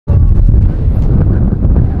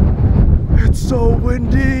so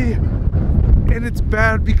windy, and it's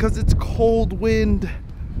bad because it's cold wind.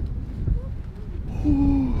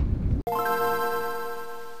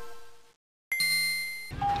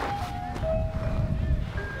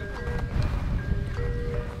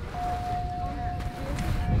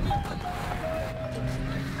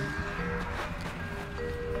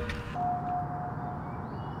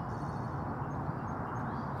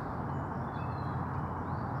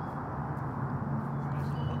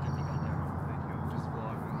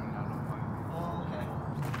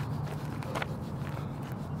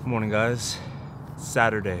 Good morning, guys.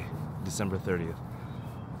 Saturday, December 30th.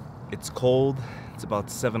 It's cold. It's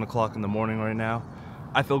about 7 o'clock in the morning right now.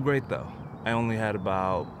 I feel great though. I only had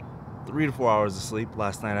about 3 to 4 hours of sleep.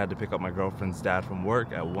 Last night I had to pick up my girlfriend's dad from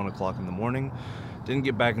work at 1 o'clock in the morning. Didn't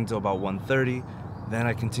get back until about 1:30. Then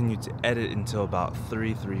I continued to edit until about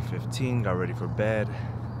 3:15. Got ready for bed.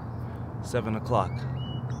 7 o'clock.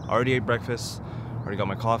 Already ate breakfast. Already got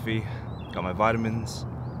my coffee. Got my vitamins.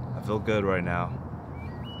 I feel good right now.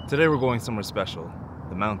 Today we're going somewhere special.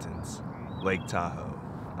 The mountains. Lake Tahoe.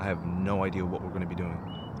 I have no idea what we're going to be doing.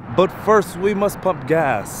 But first we must pump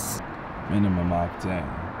gas. Minimum octane.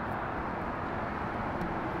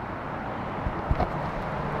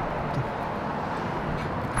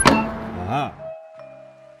 Aha.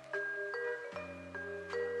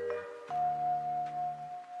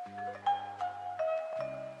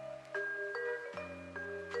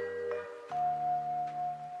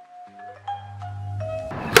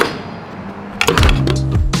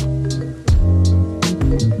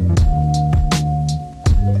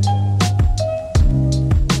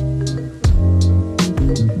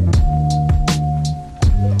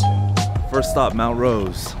 First stop, Mount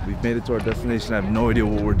Rose. We've made it to our destination. I have no idea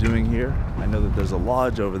what we're doing here. I know that there's a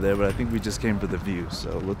lodge over there, but I think we just came for the view.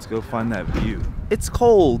 So let's go find that view. It's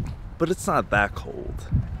cold, but it's not that cold.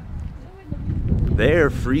 They're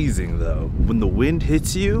freezing though. When the wind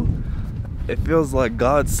hits you, it feels like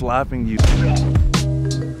God slapping you.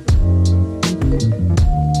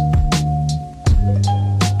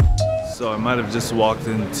 So I might have just walked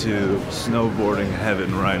into snowboarding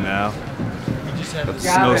heaven right now. Got the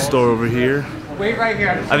snow store over here. Wait right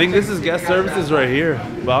here. I think this is guest services right here,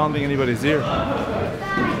 but I don't think anybody's here.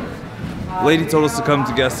 Lady told us to come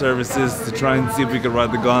to guest services to try and see if we could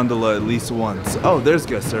ride the gondola at least once. Oh, there's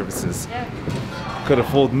guest services. Could have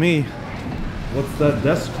fooled me. What's that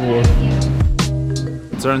desk for?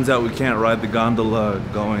 Turns out we can't ride the gondola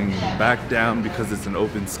going back down because it's an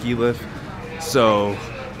open ski lift. So,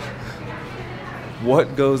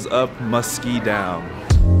 what goes up must ski down.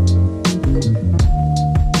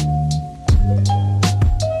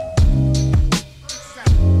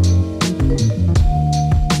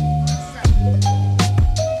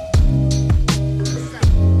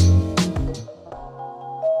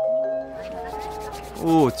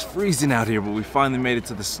 Oh, it's freezing out here, but we finally made it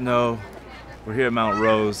to the snow. We're here at Mount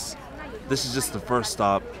Rose. This is just the first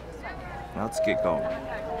stop. Now let's get going.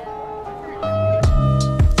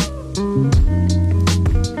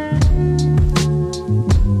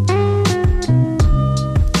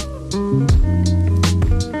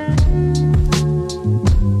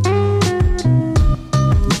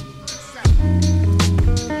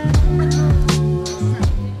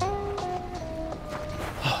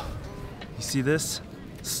 You see this?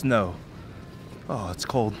 Snow. Oh, it's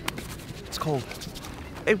cold. It's cold.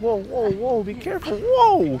 Hey, whoa, whoa, whoa, be careful,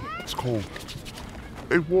 whoa! It's cold.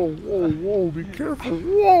 Hey, whoa, whoa, whoa, be careful,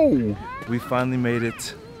 whoa! We finally made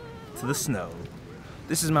it to the snow.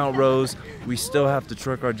 This is Mount Rose. We still have to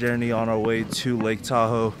truck our journey on our way to Lake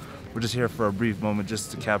Tahoe. We're just here for a brief moment just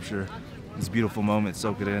to capture this beautiful moment,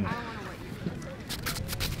 soak it in.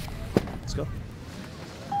 Let's go.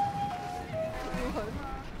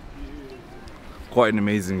 Quite an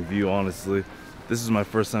amazing view, honestly. This is my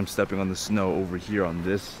first time stepping on the snow over here on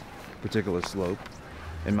this particular slope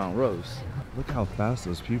in Mount Rose. Look how fast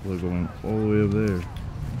those people are going all the way up there.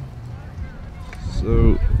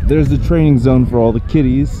 So there's the training zone for all the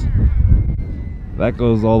kiddies. That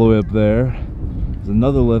goes all the way up there. There's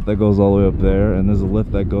another lift that goes all the way up there, and there's a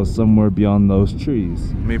lift that goes somewhere beyond those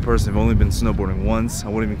trees. Me personally, I've only been snowboarding once. I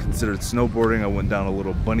wouldn't even consider it snowboarding. I went down a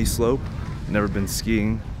little bunny slope. Never been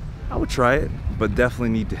skiing. I would try it, but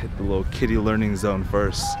definitely need to hit the little kiddie learning zone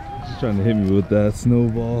first. She's trying to hit me with that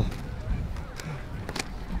snowball.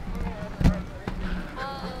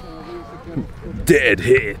 Dead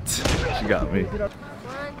hit. She got me. 1,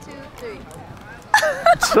 2, 3.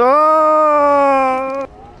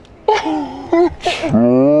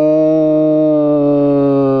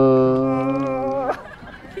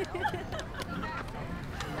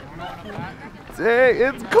 Dang,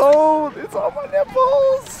 it's cold. It's on my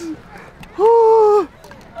nipples. Oh,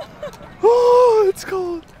 oh, it's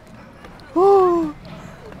cold. Oh,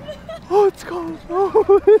 oh, it's cold.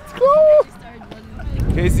 Oh, it's cold.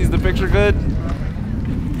 Casey, is the picture good?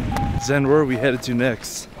 Zen, where are we headed to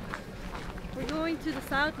next? We're going to the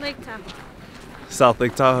South Lake Tahoe. South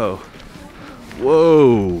Lake Tahoe.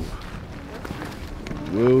 Whoa.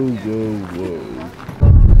 Whoa, whoa, whoa.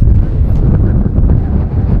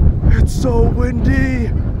 It's so windy.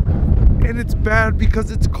 And it's bad because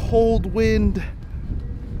it's cold wind.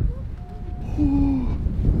 Ooh.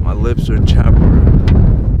 My lips are chappier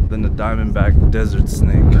than a diamondback desert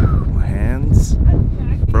snake. My hands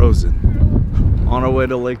frozen. On our way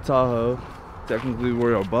to Lake Tahoe. Technically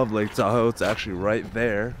we're above Lake Tahoe. It's actually right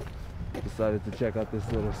there. Decided to check out this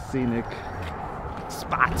little scenic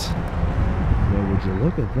spot. Well, would you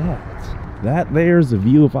look at that? That there's a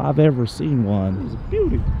view if I've ever seen one. It's a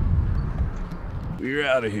beauty. We're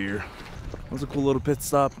out of here. That was a cool little pit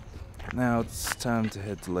stop. Now it's time to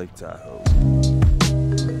head to Lake Tahoe.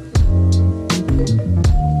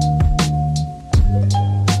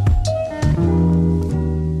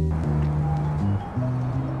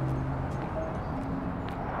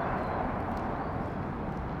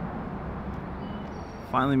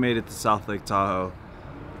 Finally made it to South Lake Tahoe.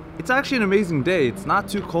 It's actually an amazing day. It's not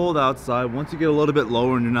too cold outside. Once you get a little bit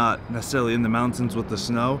lower and you're not necessarily in the mountains with the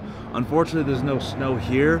snow. Unfortunately, there's no snow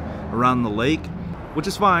here around the lake, which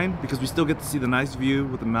is fine because we still get to see the nice view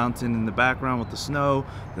with the mountain in the background with the snow,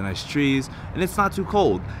 the nice trees, and it's not too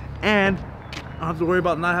cold. And I don't have to worry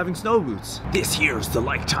about not having snow boots. This here's the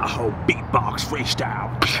Lake Tahoe beatbox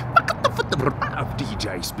freestyle.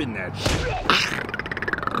 DJ, spin that shit.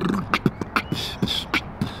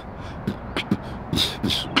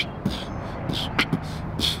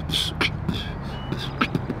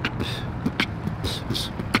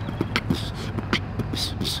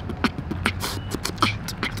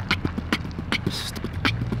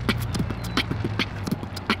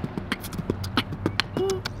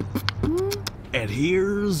 And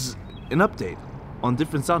here's an update on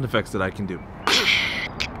different sound effects that I can do.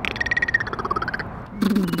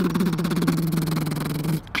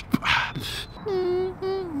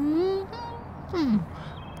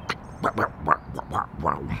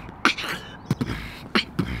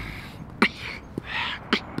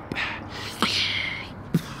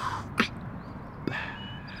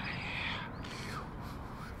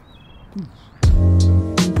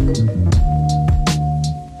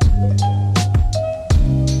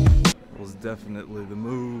 Definitely the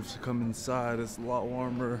move to come inside. It's a lot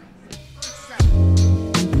warmer.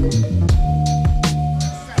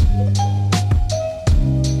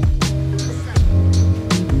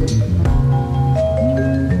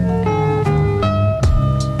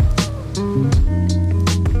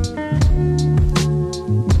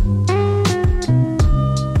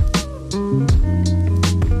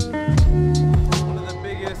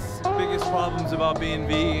 About being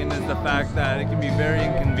vegan is the fact that it can be very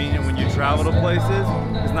inconvenient when you travel to places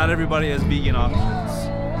because not everybody has vegan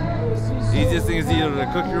options. The easiest thing is either to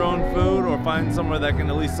cook your own food or find somewhere that can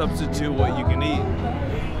at least substitute what you can eat.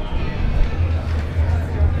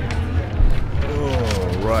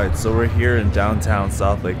 Oh, right, so we're here in downtown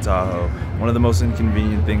South Lake Tahoe. One of the most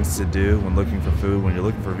inconvenient things to do when looking for food, when you're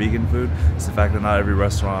looking for vegan food, is the fact that not every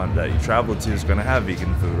restaurant that you travel to is going to have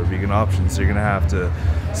vegan food or vegan options, so you're going to have to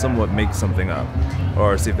somewhat make something up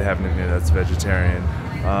or see if they have anything that's vegetarian.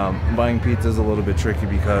 Buying pizza is a little bit tricky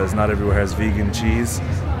because not everywhere has vegan cheese,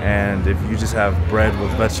 and if you just have bread with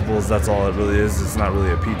vegetables, that's all it really is. It's not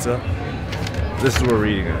really a pizza. This is where we're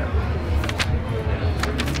eating it.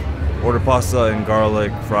 Order pasta and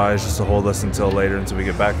garlic fries just to hold us until later, until we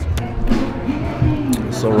get back.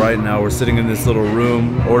 So right now we're sitting in this little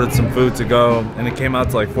room, ordered some food to go, and it came out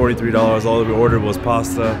to like $43. All that we ordered was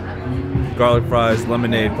pasta, garlic fries,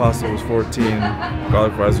 lemonade. Pasta was $14,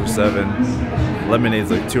 garlic fries were $7,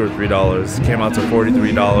 lemonade's like $2 or $3. Came out to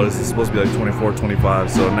 $43. It's supposed to be like $24, $25.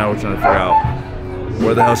 So now we're trying to figure out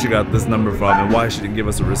where the hell she got this number from and why she didn't give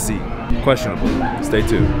us a receipt. Questionable. Stay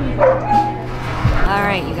tuned.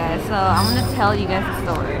 Alright you guys, so I'm gonna tell you guys a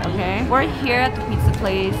story, okay? We're here at the pizza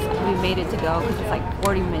place. We made it to go because it's like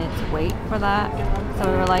 40 minutes wait for that. So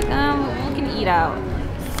we were like, we can eat out.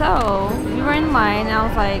 So we were in line and I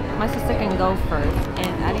was like, my sister can go first,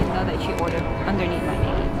 and I didn't know that she ordered underneath my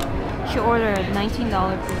name. She ordered a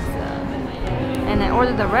 $19 pizza. And I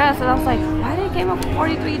ordered the rest and I was like, why did it came up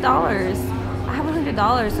 $43? I have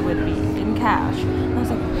 $100 with me in cash. And I was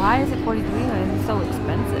like, why is it $43? It's so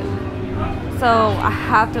expensive. So I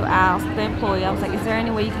have to ask the employee, I was like, is there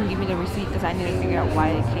any way you can give me the receipt because I need to figure out why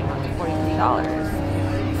it came out to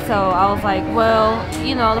 $43. So I was like, well,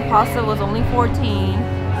 you know, the pasta was only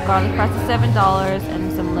 $14, Garlic fries is $7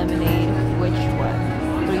 and some lemonade, which what,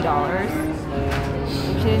 $3.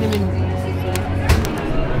 She didn't even.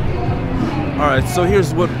 All right, so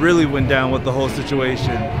here's what really went down with the whole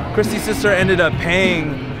situation. Christy's sister ended up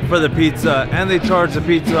paying for the pizza, and they charged the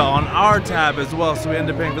pizza on our tab as well, so we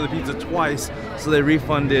ended up paying for the pizza twice, so they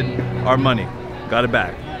refunded our money. Got it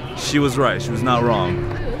back. She was right, she was not wrong.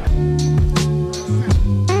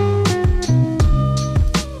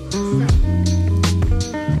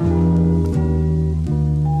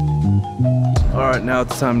 All right, now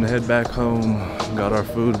it's time to head back home. Got our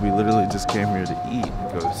food. We literally just came here to eat,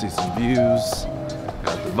 go see some views,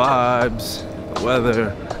 got the vibes, the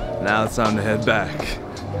weather. Now it's time to head back.